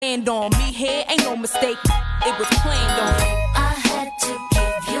land on me here, ain't no mistake. It was planned on. I had to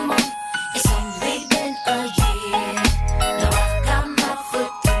give you more. It's only been a year. Now I got my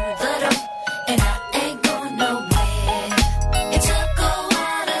foot through the door, and I ain't going nowhere. It took a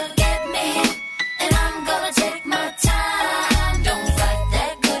while to get me here, and I'm gonna take my time. Don't fight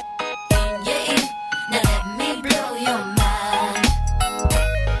that good in your ear. Now let me blow your mind.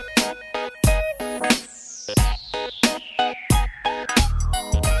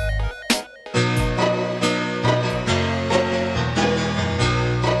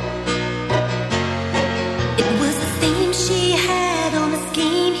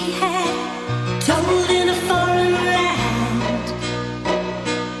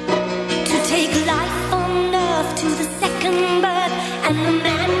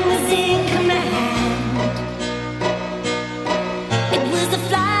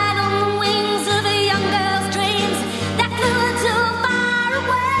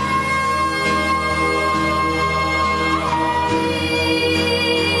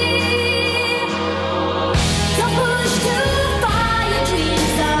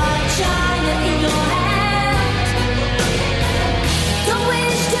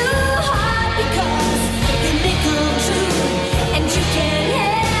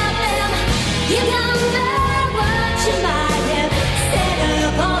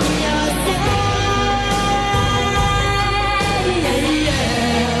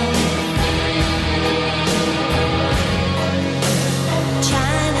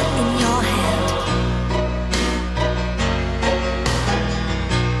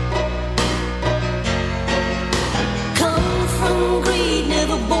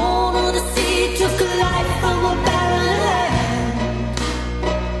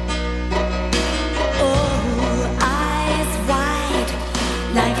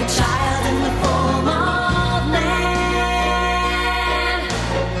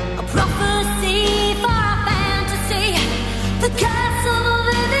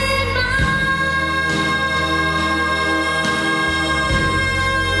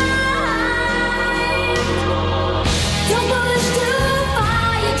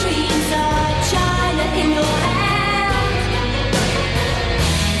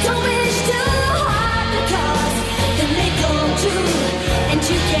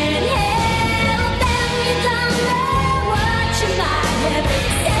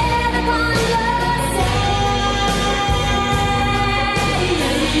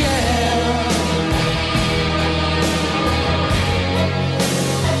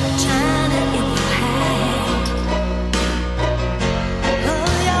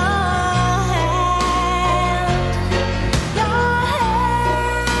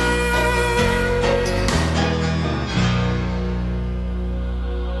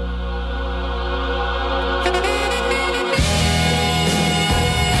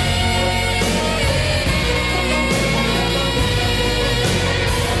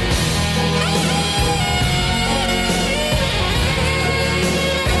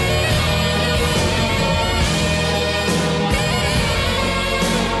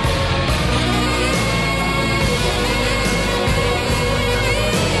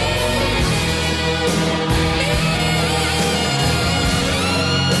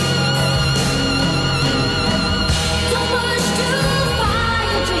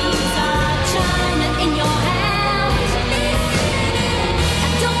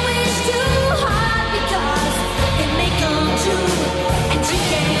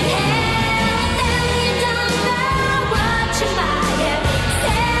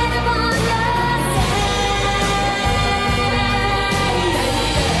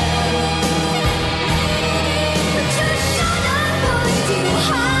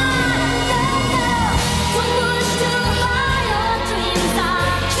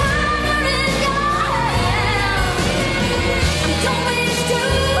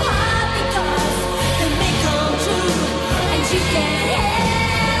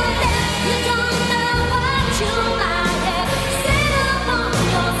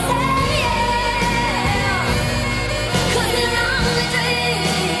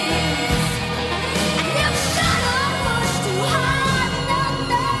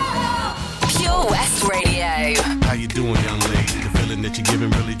 that you're giving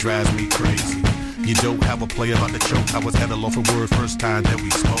really drives me crazy. You don't have a play about the choke. I was at a loss for words first time that we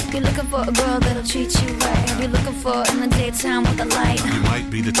spoke. You're looking for a girl that'll treat you right. You're looking for in the daytime with the light. You might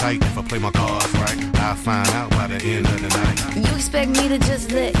be the type if I play my cards right. I'll find out by the end of the night. You expect me to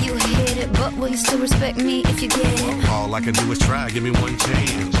just let you hit it, but will you still respect me if you get it? All I can do is try, give me one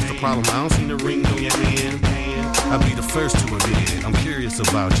chance. What's the problem? I don't see the ring on your hand. I'll be the first to admit I'm curious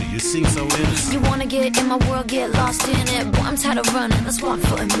about you. You seem so innocent. You wanna get in my world, get lost in it. Boy, I'm tired of running, let's walk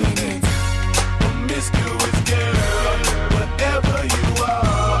for a minute. Promiscuous girl, whatever you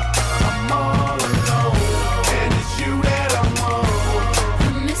are, I'm all alone, and it's you that I want.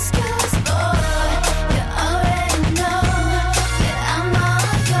 Promiscuous boy, you already know that I'm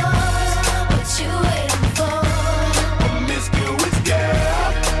all yours. What you waiting for? Promiscuous girl,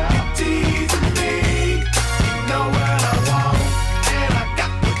 you teasing me. You know what I want, and I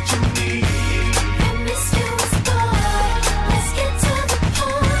got what you need. Promiscuous boy, let's get to the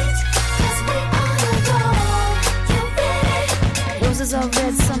point, 'cause we on a roll. You ready? Roses are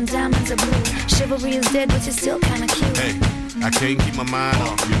red, some diamonds are blue. Chivalry is dead, but you're still kinda cute. Hey, I can't keep my mind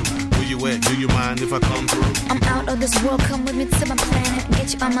off you. Where you at? Do you mind if I come through? I'm out of this world, come with me to my planet.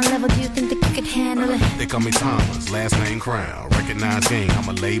 Get you on my level, do you think that you could handle it? They call me Thomas, last name Crown. Recognize game,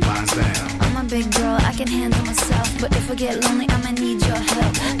 I'ma lay mine down. I'm a big girl, I can handle myself. But if I get lonely, I'ma need your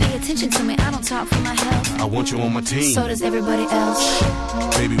help. Pay attention to me, I don't talk for my health. I want you on my team. So does everybody else.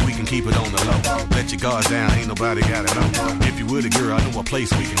 Baby, we can keep it on the low. Let your guard down, ain't nobody gotta know. If you were the girl, I know a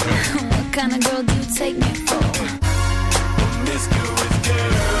place we can go. What kind of girl do you take me for? Promiscuous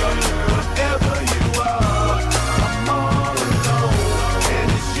girl, whatever you are, I'm all alone, and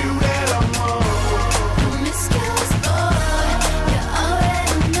it's you that I want. Promiscuous boy, you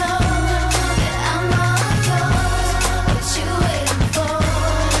already know that I'm all yours. What you waiting for?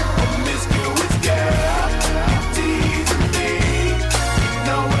 Promiscuous girl, you teasing me. You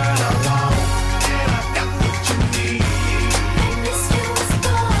know what I want, and I got what you need. Promiscuous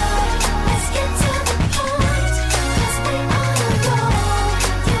boy, let's get to the point, 'cause we on a roll.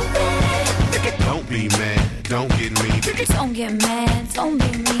 You ready? Don't be mad, don't get me. Don't get mad, don't be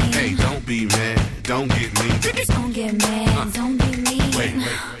mean. Hey, don't be mad, don't get me. Don't get mad, don't be mean. Wait,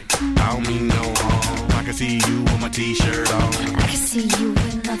 I don't mean no harm. I can see you with my t-shirt on. I can see you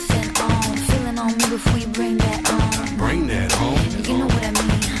with nothing on. Feeling on me before you bring that on. Bring that home. You know what I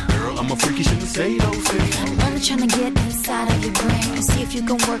mean. Girl, I'm a freak, you shouldn't say those things. I'm only trying to get inside of your brain. See if you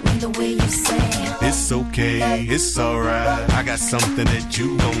can work me the way you say. It's okay, it's alright. I got something that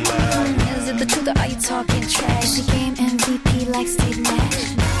you don't like. Is it the truth or are you talking trash? The game MVP like Steve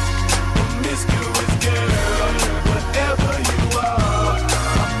Nash. Promiscuous girl, whatever you are,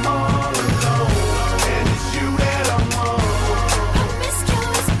 I'm all alone, and it's you that I want.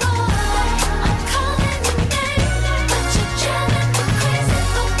 Promiscuous boy, I'm calling your name, but you're driving me crazy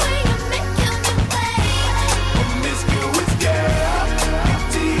the way you're making me wait. Promiscuous girl, you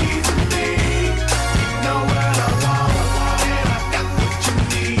teasing me. You know what I want, and I got what you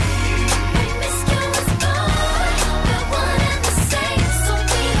need. Promiscuous boy, we're one and the same.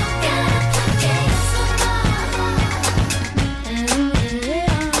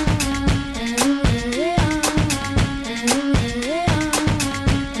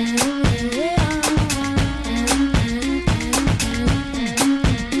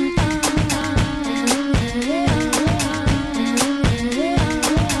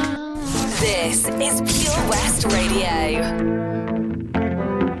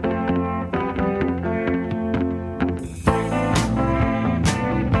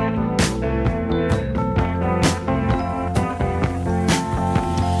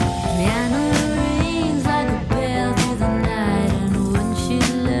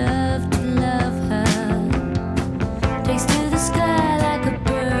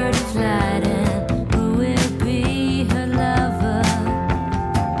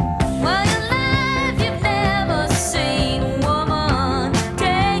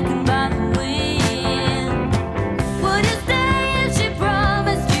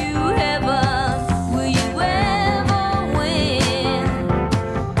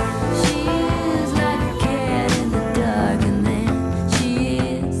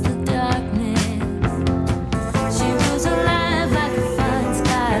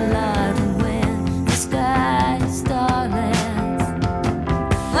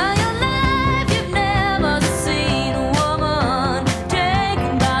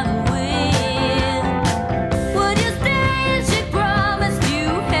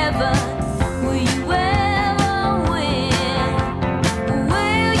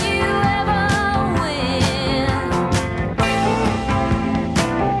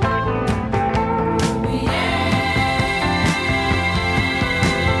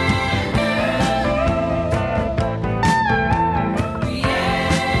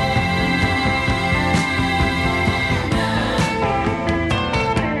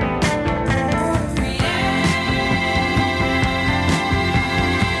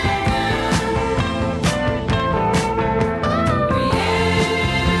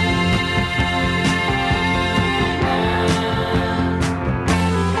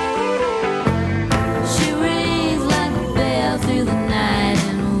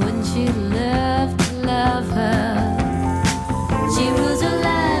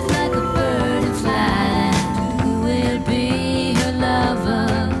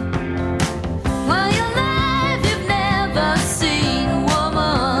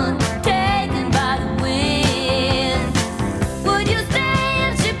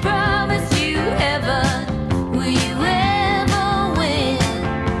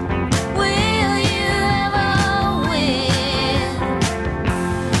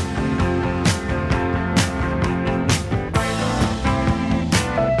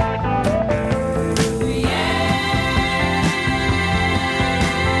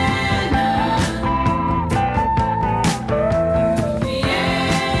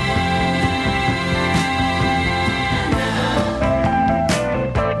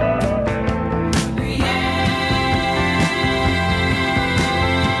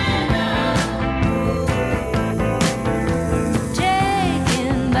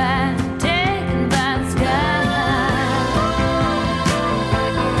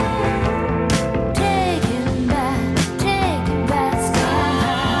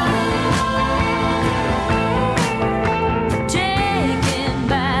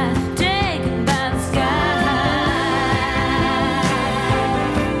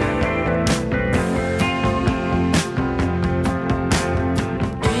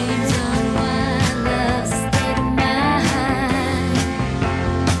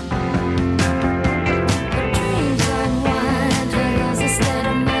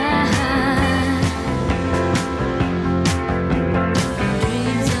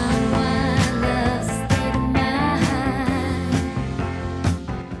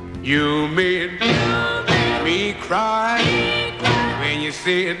 You made me cry when you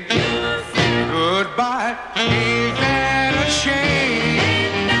said goodbye. Ain't that a shame?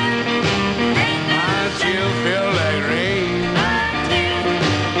 I still feel like rain.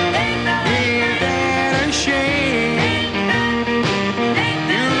 Ain't that a shame?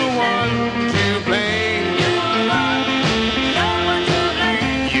 You're the one to blame.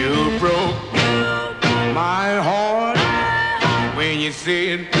 You broke my heart when you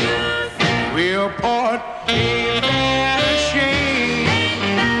said we'll part. Ain't that a shame?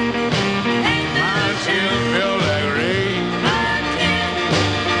 I still feel like rain.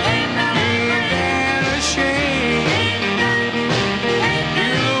 Ain't that a shame?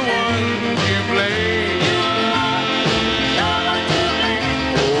 You're the one to blame.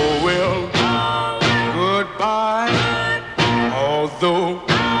 Oh well, goodbye. Although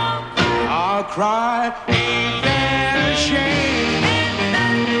I'll cry. Ain't that a shame?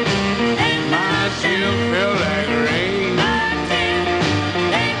 I still feel like rain.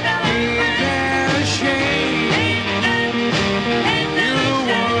 Ain't that a shame? You're the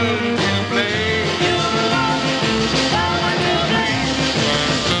one to blame.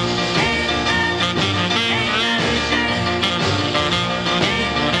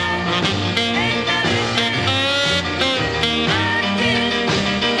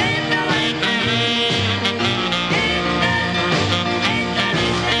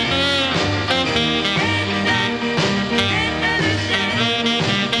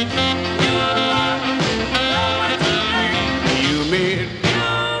 You made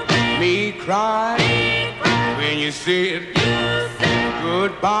me cry when you said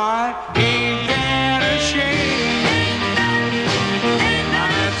goodbye. Ain't that a shame? I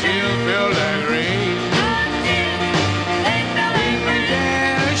still feel like rain. Ain't that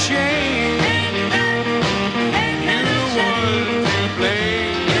a shame? You're the one to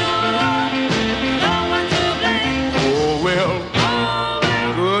blame. Oh well,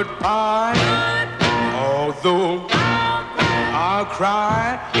 goodbye. Although I'll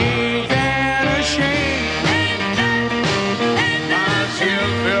cry. Ain't that a shame? I still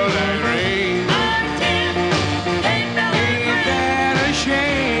feel like rain. Ain't that a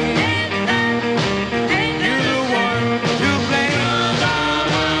shame? You're the one to blame.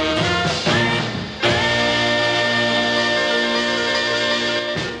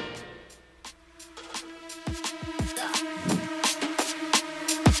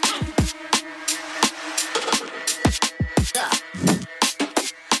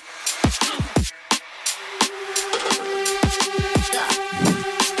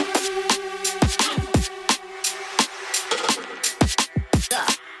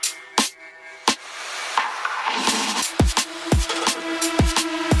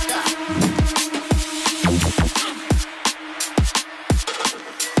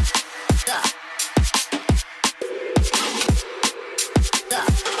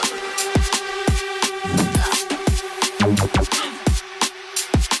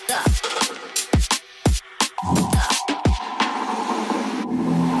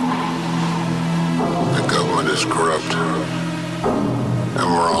 The government is corrupt. And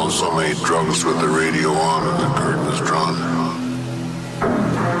we're also made drugs with the radio on and the curtain is drawn.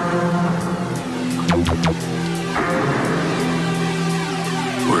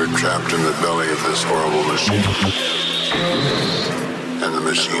 We're trapped in the belly of this horrible machine. And the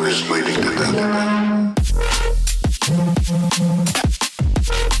machine is bleeding to death.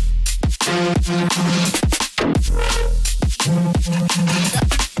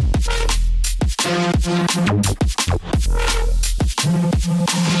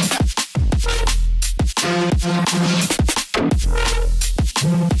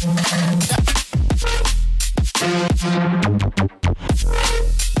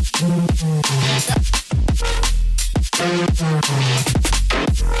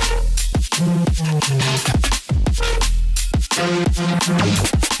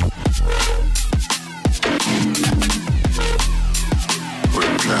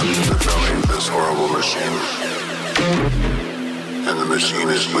 We're trapped in the belly of this horrible machine. And the machine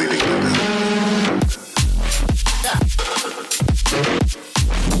is bleeding to death.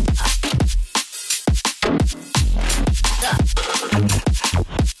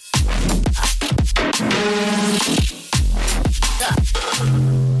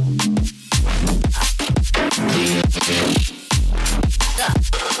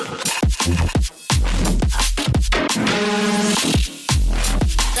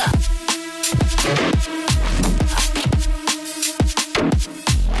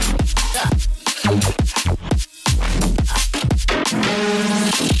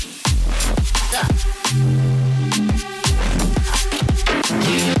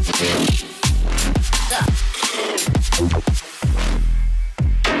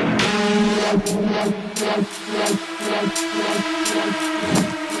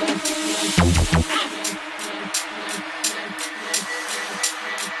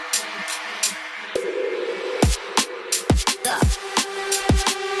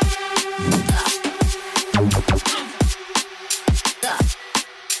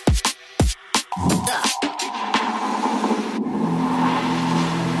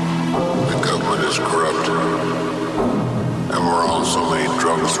 is corrupt. And we're all so many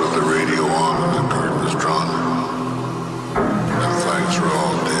drunks with the radio on and the curtain is drawn. And thanks are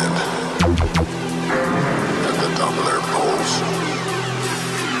all dead. At the top of their poles.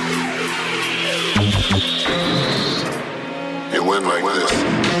 It went like this.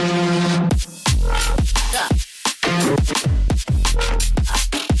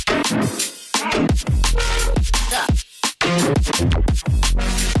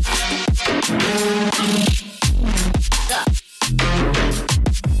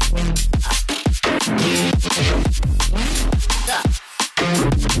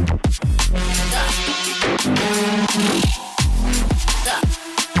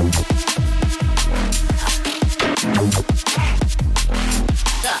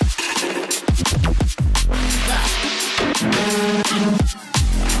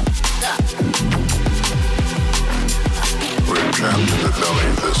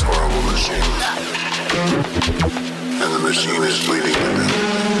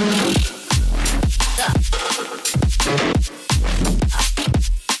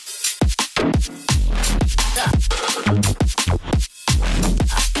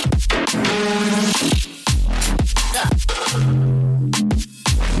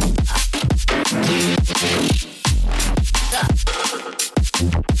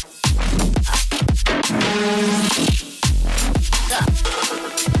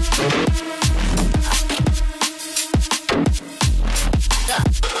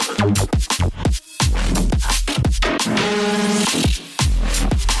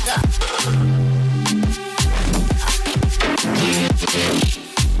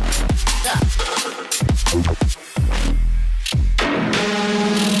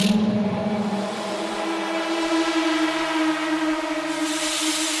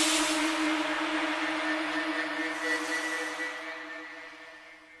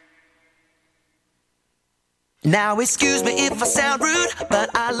 Now excuse me if I sound rude, but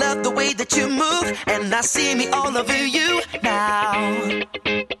I love the way that you move, and I see me all over you now.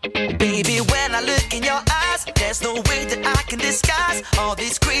 Baby, when I look in your eyes, there's no way that I can disguise all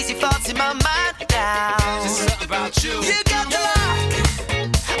these crazy thoughts in my mind now. There's something about you. You got the lock,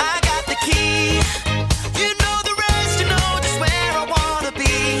 I got the key. You know the rest, you know just where I wanna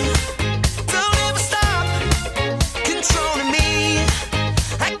be. Don't ever stop controlling me.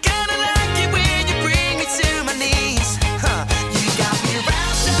 I kinda like it when you bring me to my knees. You got me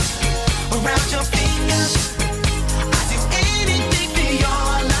wrapped up around your finger. I do anything for your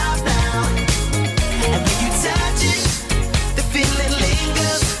love now. And when you touch it, the feeling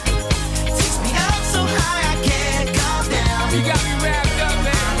lingers. Takes me up so high I can't come down. You got me wrapped up,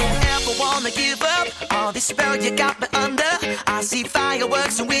 man. I don't ever wanna give up. All this spell you got me under. I see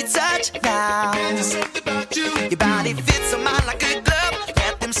fireworks when we touch now. There's something about you. Your body fits on mine like a glove.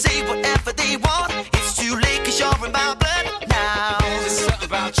 Let them say whatever they want. It's too late 'cause you're in my blood now. There's something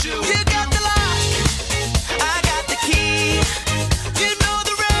about you. You got the lock, I got the key. You know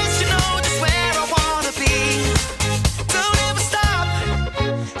the rest, you know just where I wanna be. Don't ever stop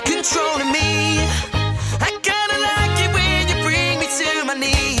controlling me. I kinda like it when you bring me to my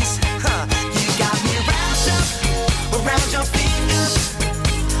knees. You got me wrapped up around your finger.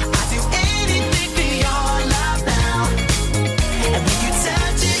 I do anything for your love now. And when you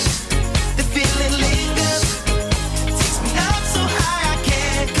touch it, the feeling lingers. Takes me up so high I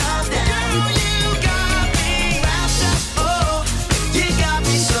can't come down. You got me wrapped up, oh. You got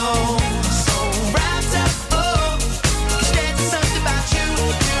me so wrapped up, oh. 'Cause there's something about you,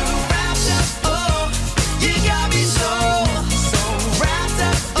 wrapped up, oh. You got me so wrapped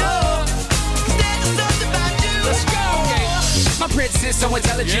up, oh. 'Cause there's something about you. Let's go. My princess so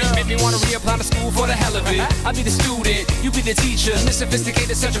intelligent, made me want to reapply to school for the hell of it. I'll be the student, you be the teacher. This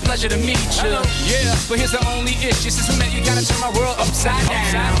sophisticated, such a pleasure to meet you. Yeah, but here's the only issue. Since we met, you gotta turn my world upside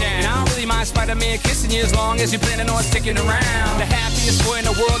down. And I don't really mind Spider-Man kissing you as long as you're planning on sticking around. The happiest boy in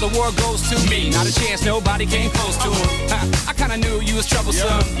the world, the world goes to me. Not a chance, nobody came close to him. I kinda knew you was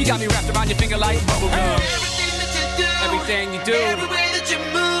troublesome. You got me wrapped around your finger like bubblegum. Everything that you do, Everything you do. every way that you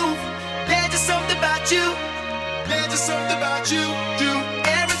move, there's just something about you. There's just something about you,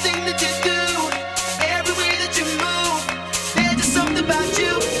 Everything that you do, every way that you move, there's just something about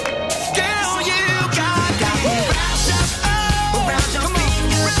you. Girl, you got me wrapped up around your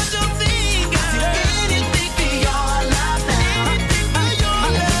finger. I do anything for your love now. And when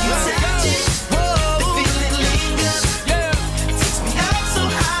you touch it, the feeling lingers. Takes me up so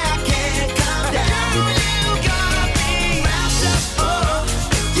high I can't come down. You got me wrapped up, oh.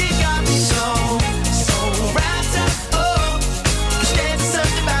 You got me so wrapped up, oh. 'Cause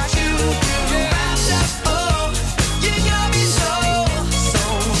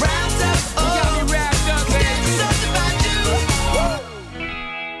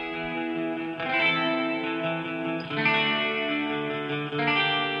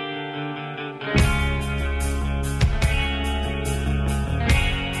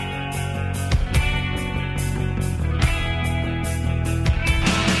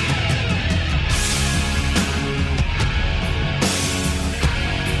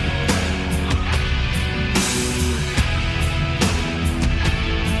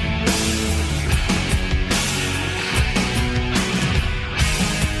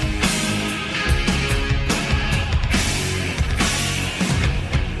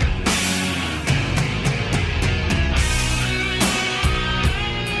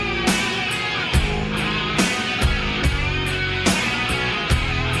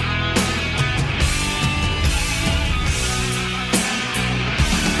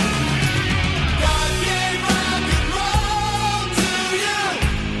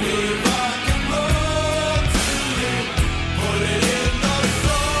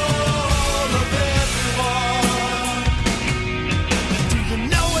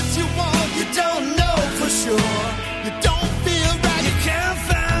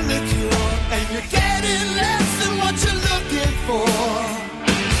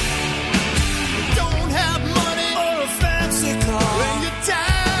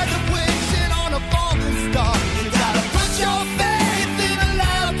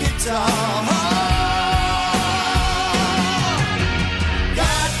guitar.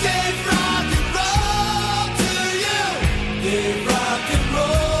 God gave rock and roll to you. Gave rock and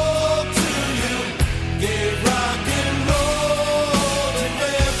roll to you. Gave rock and roll to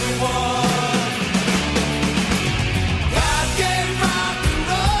everyone. God gave rock and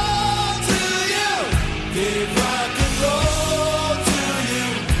roll to you. Gave rock and roll to you.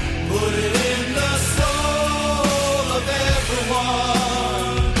 Put it in the soul of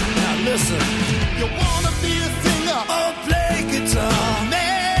everyone. Now listen, you wanna be a singer or play guitar?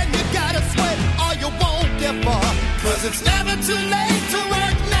 Man, you gotta sweat or you won't get far. 'Cause it's never too late to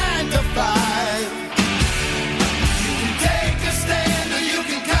work 9 to 5. You can take a stand or you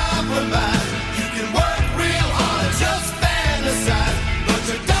can compromise. You can work real hard or just fantasize. But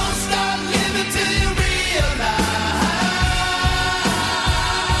you don't start living till you realize.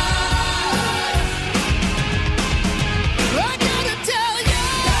 I gotta tell you,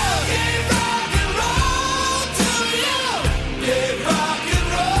 God gave rock and roll to you. Gave rock and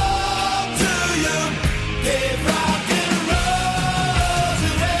roll to you. Gave rock and roll to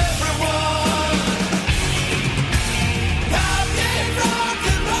everyone. God gave rock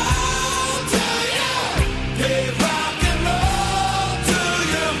and roll to you. Gave rock and roll to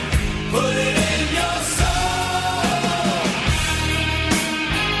you. Put it in your soul.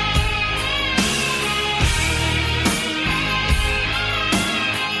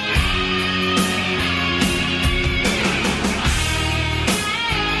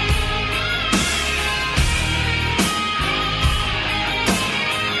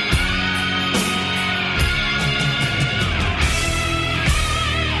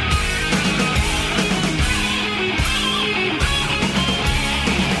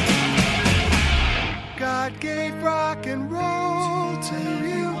 God gave rock and roll to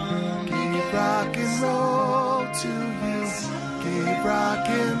you. Gave rock and roll to you. Gave rock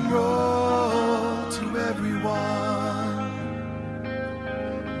and roll to everyone.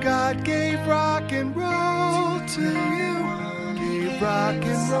 God gave rock and roll to you. Gave rock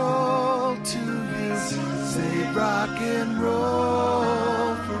and roll to you. Save rock and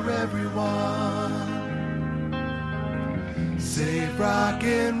roll for everyone. Save rock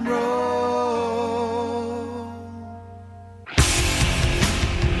and roll.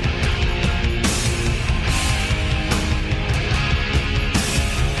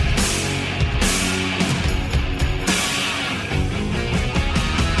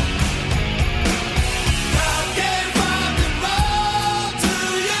 God gave rock and roll to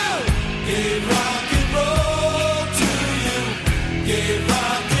you. Gave rock and roll to you. Gave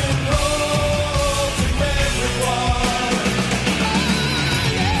rock and roll to everyone.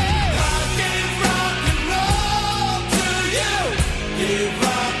 God gave rock and roll to you. Gave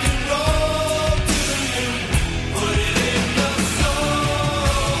rock and roll to you. Put it in the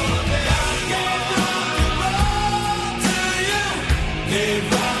soul. God gave rock and roll to you. Gave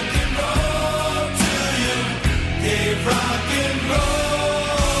rock and roll to you. Gave rock and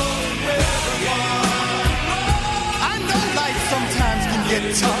roll to everyone. I know life sometimes can get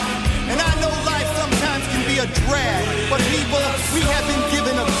tough, and I know life sometimes can be a drag. But people, we have been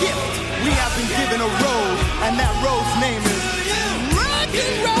given a gift. We have been given a road, and that road's name is rock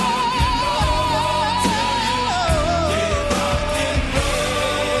and roll.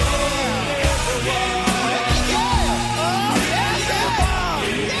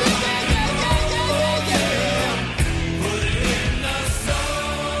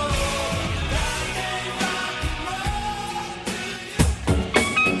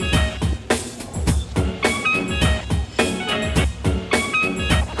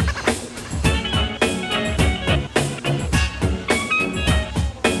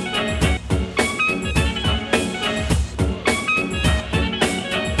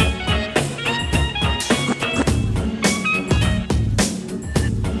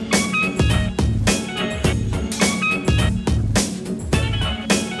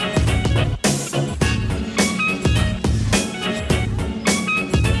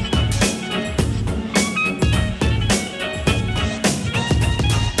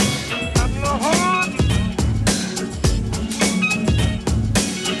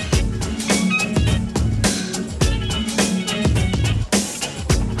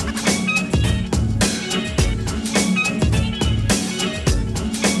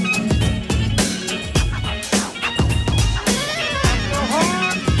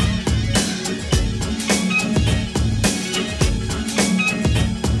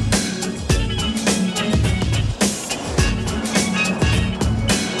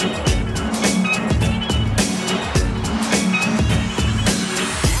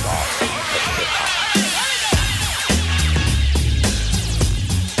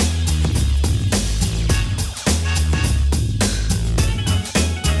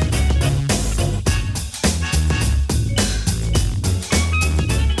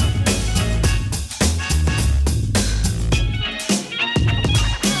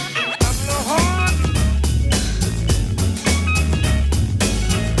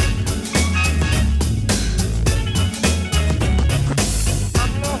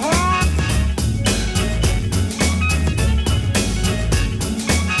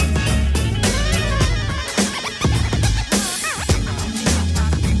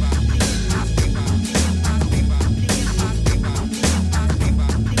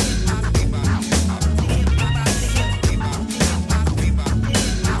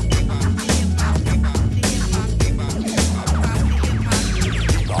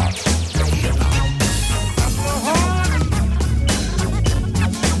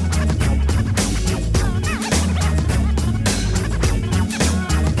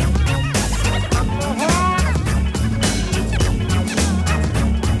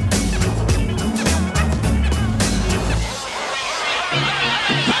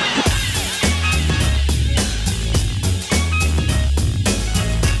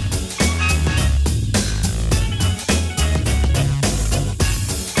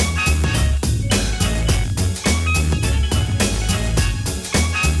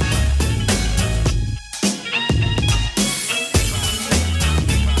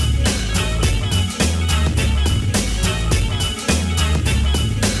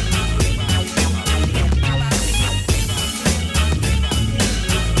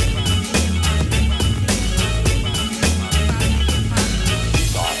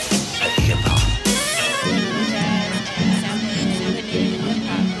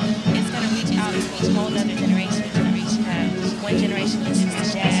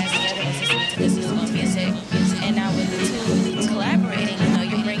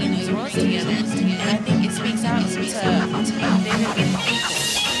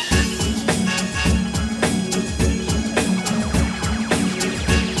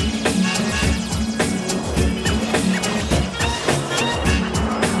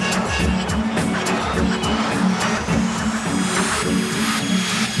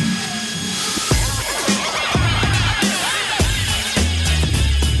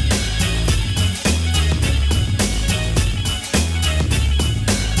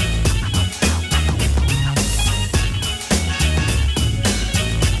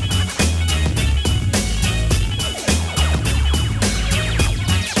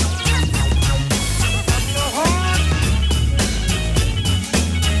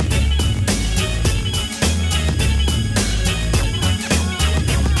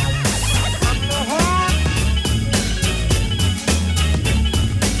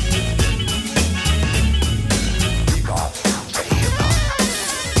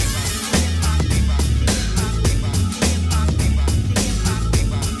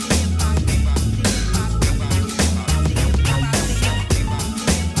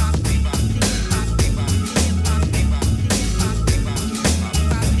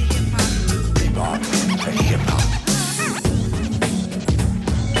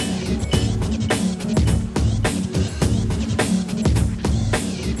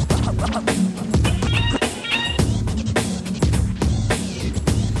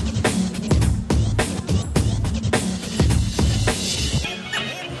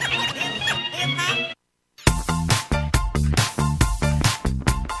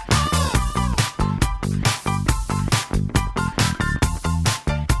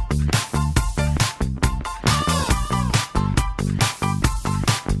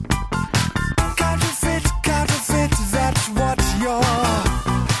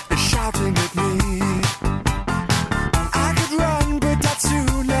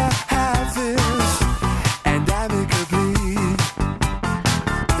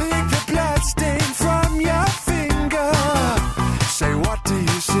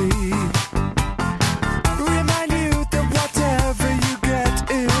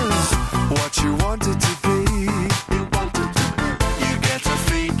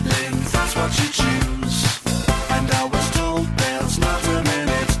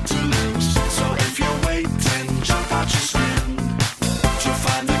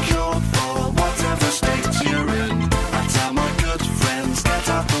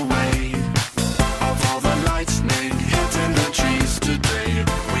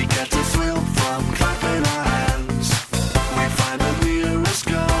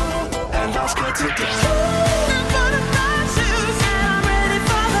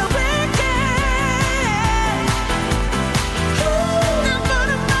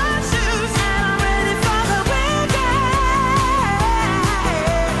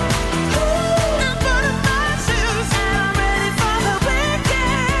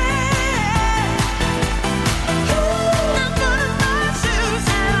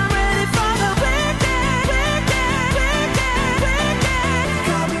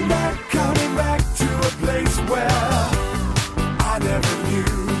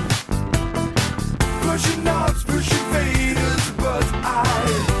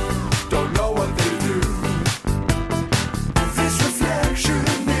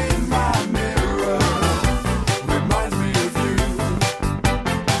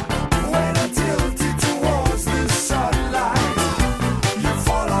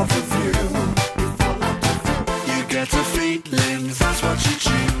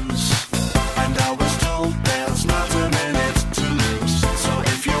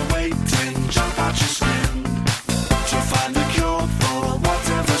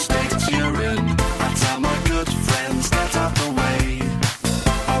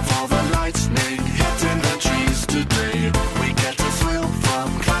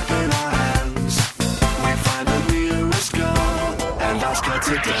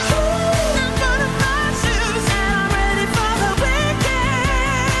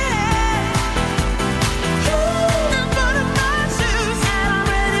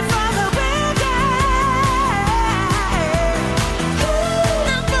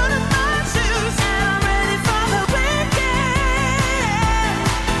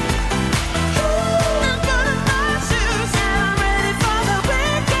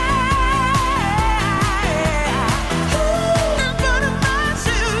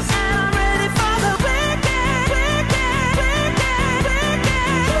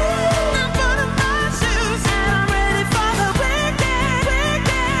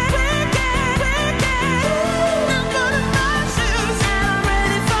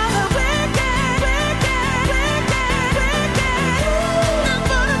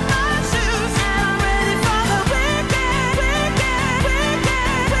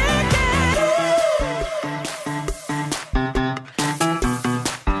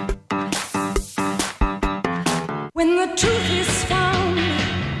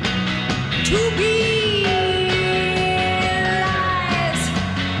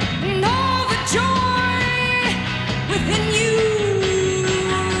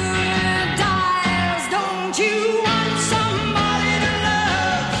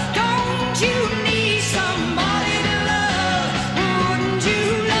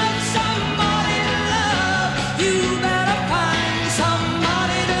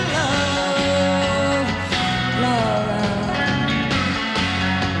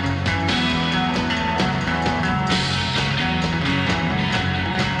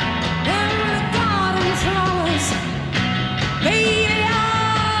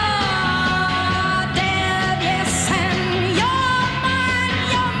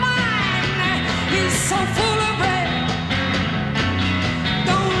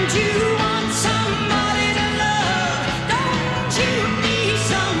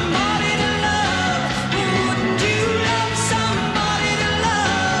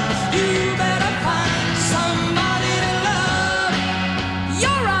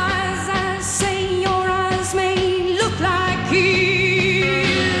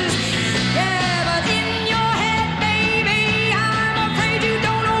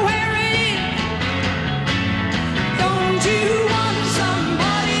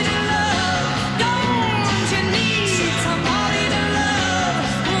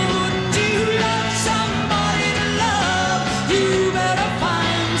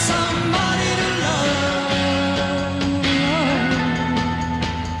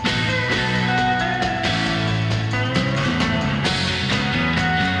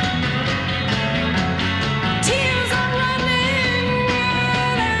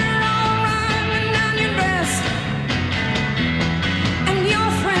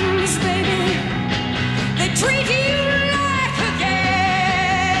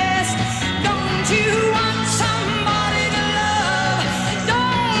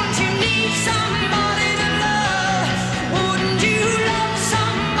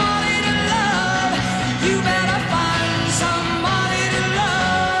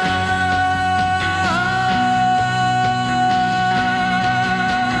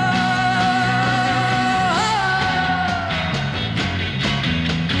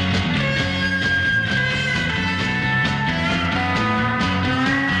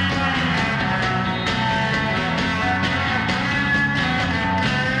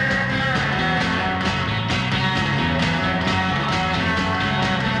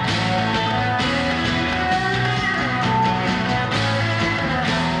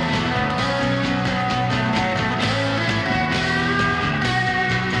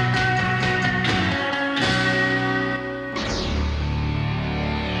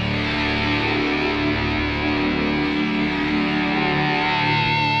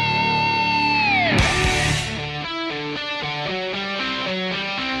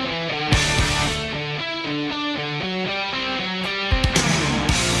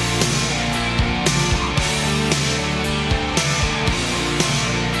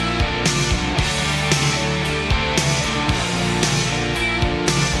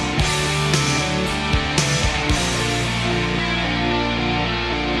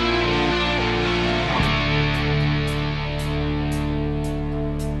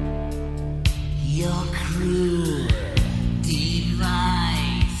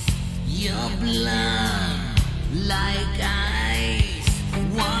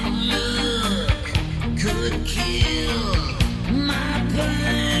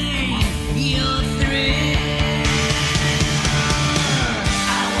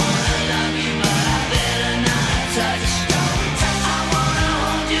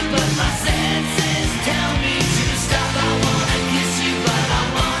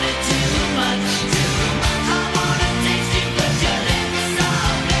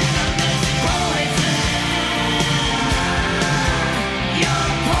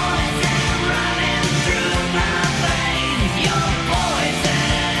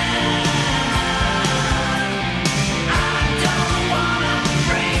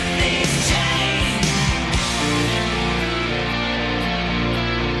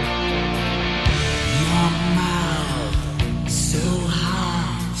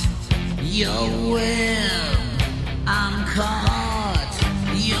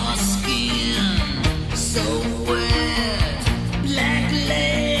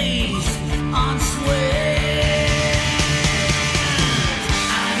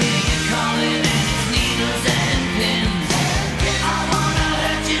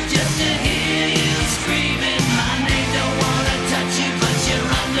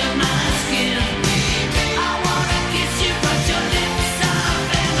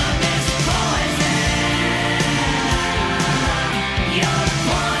 You're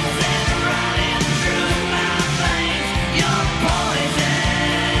poison, right?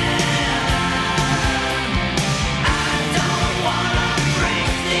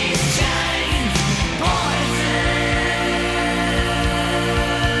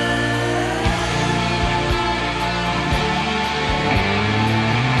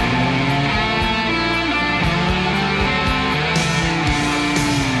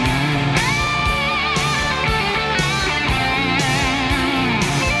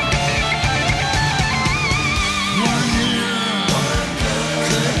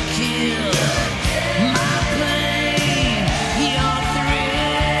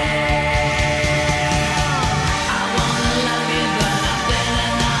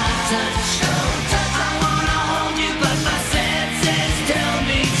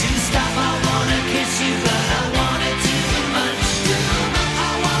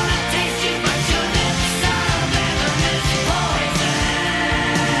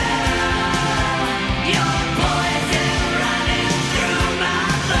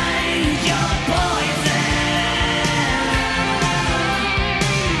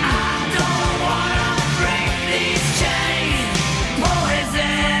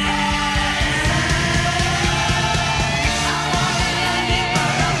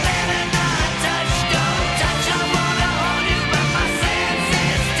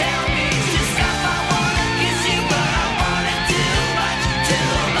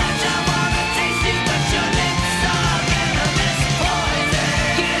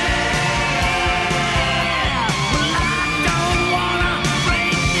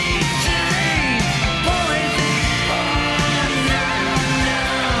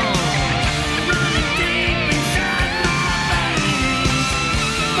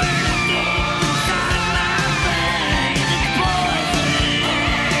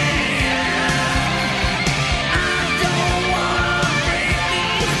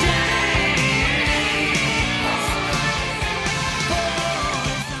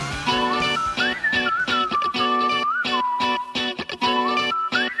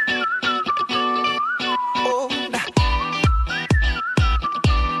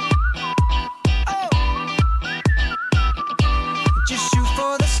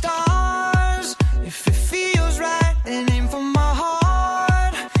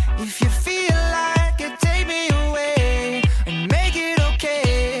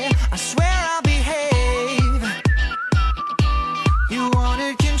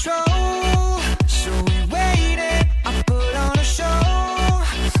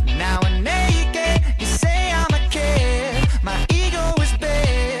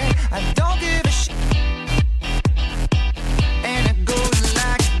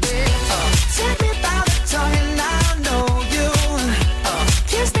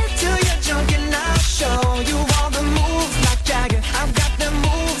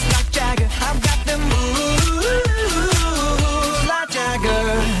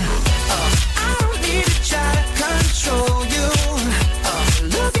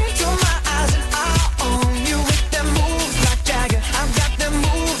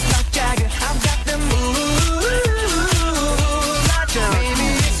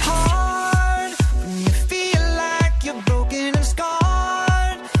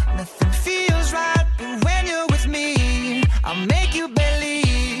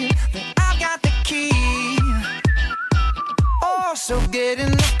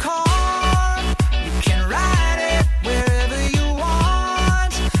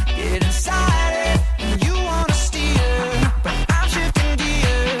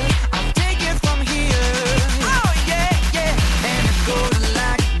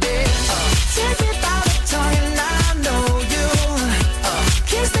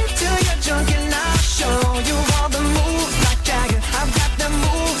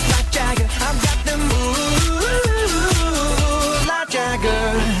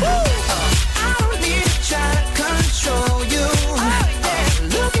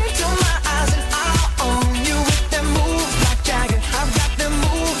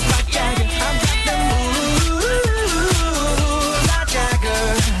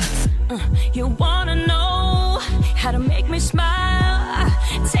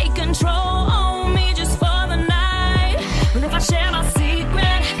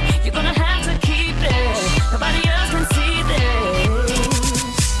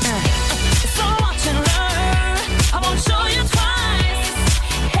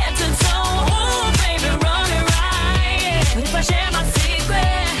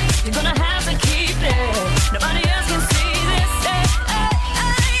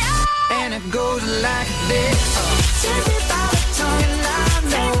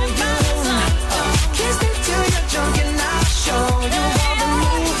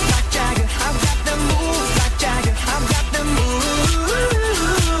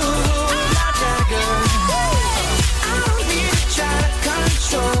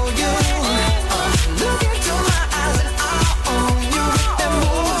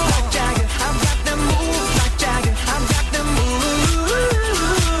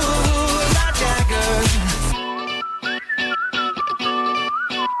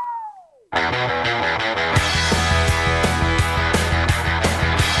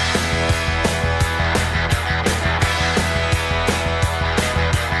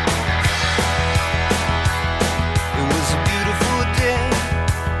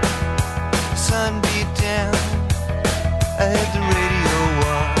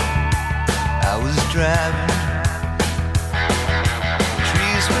 driving.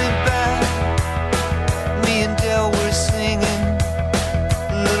 Trees went by. Me and Del were singing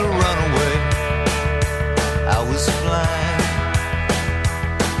Little Runaway. I was flying.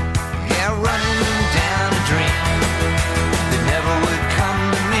 Yeah, running down a dream that never would come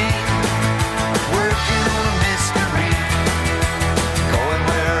to me. Working on a mystery. Going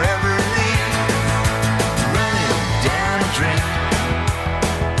wherever it leads. Running down a dream.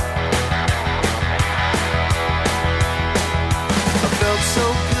 Felt so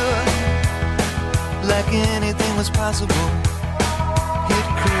good, like anything was possible. Hit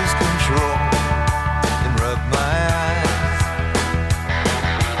cruise control and rub my eyes.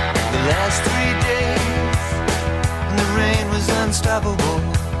 The last 3 days, and the rain was unstoppable.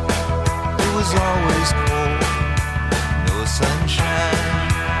 It was always cold, no sunshine.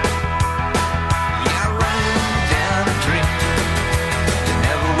 Yeah, running down a dream that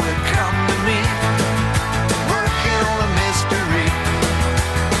never would come to me. Working on a mystery.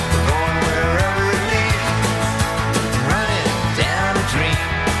 Going wherever it leads, running down a dream.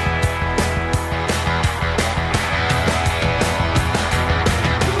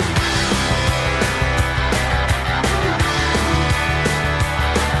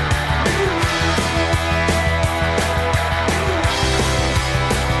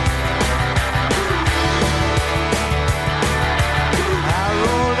 I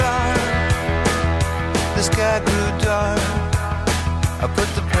rolled on, the sky grew dark. I put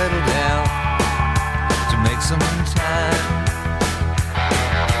the pedal down to make some time.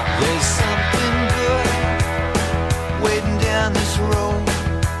 There's something good waiting down this road.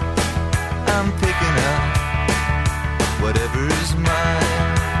 I'm picking up whatever's mine.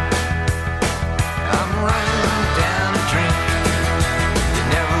 I'm running down a dream that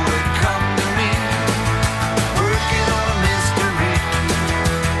never would come to me. Working on a mystery,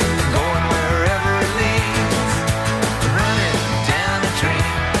 going wherever it leads. Running down a dream.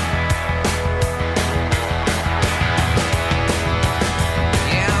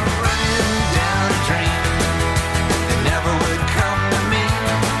 Yeah, I'm running down a dream that never would come to me.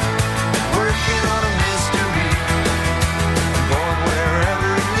 Working on a mystery, going wherever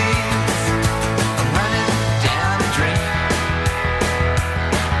it leads. I'm running down a dream.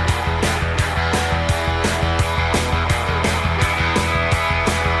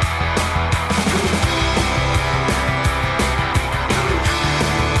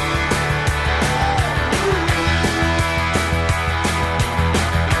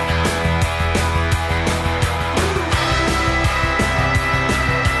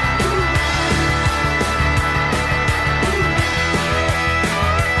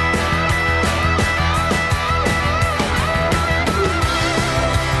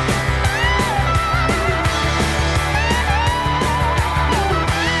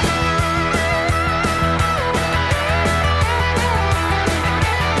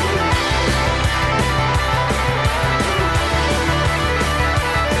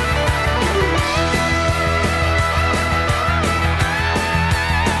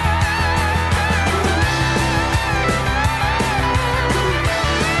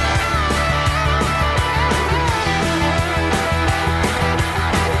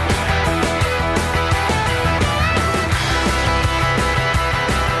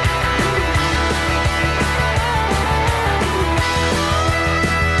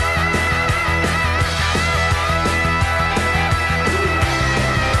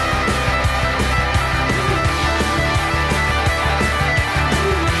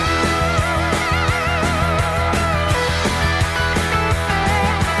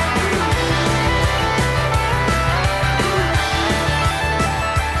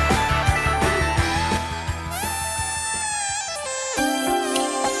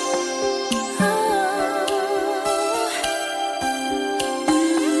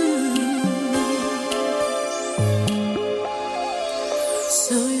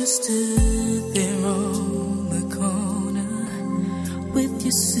 So you stood there on the corner with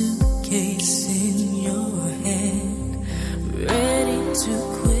your suitcase in your hand, ready to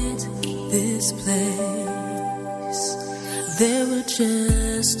quit this place. There were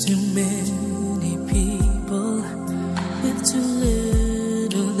just too many people with too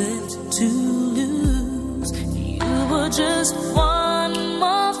little left to lose. You were just one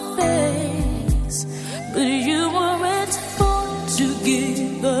more face, but you weren't born to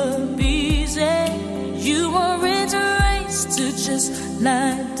give up easy. You weren't raised to just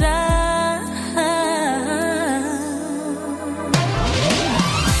lie down.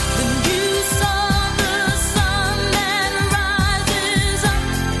 Then you saw the sun that rises up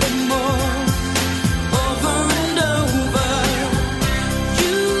and more, over and over.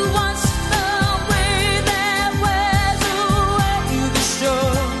 You watched the way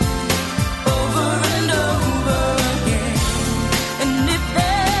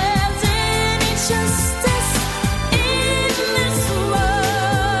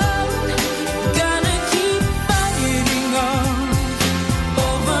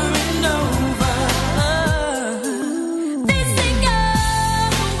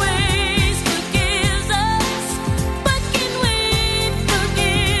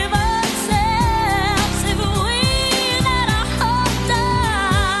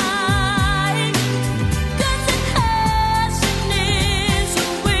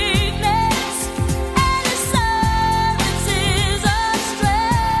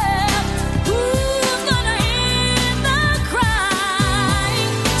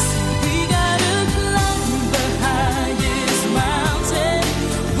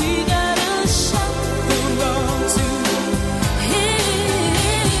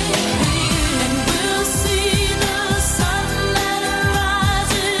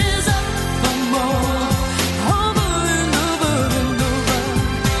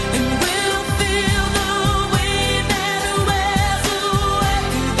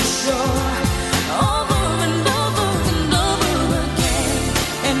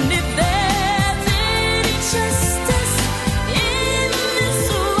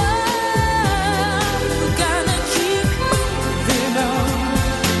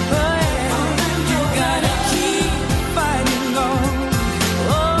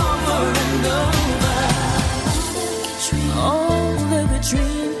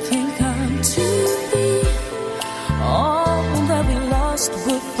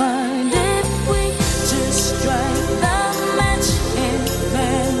will find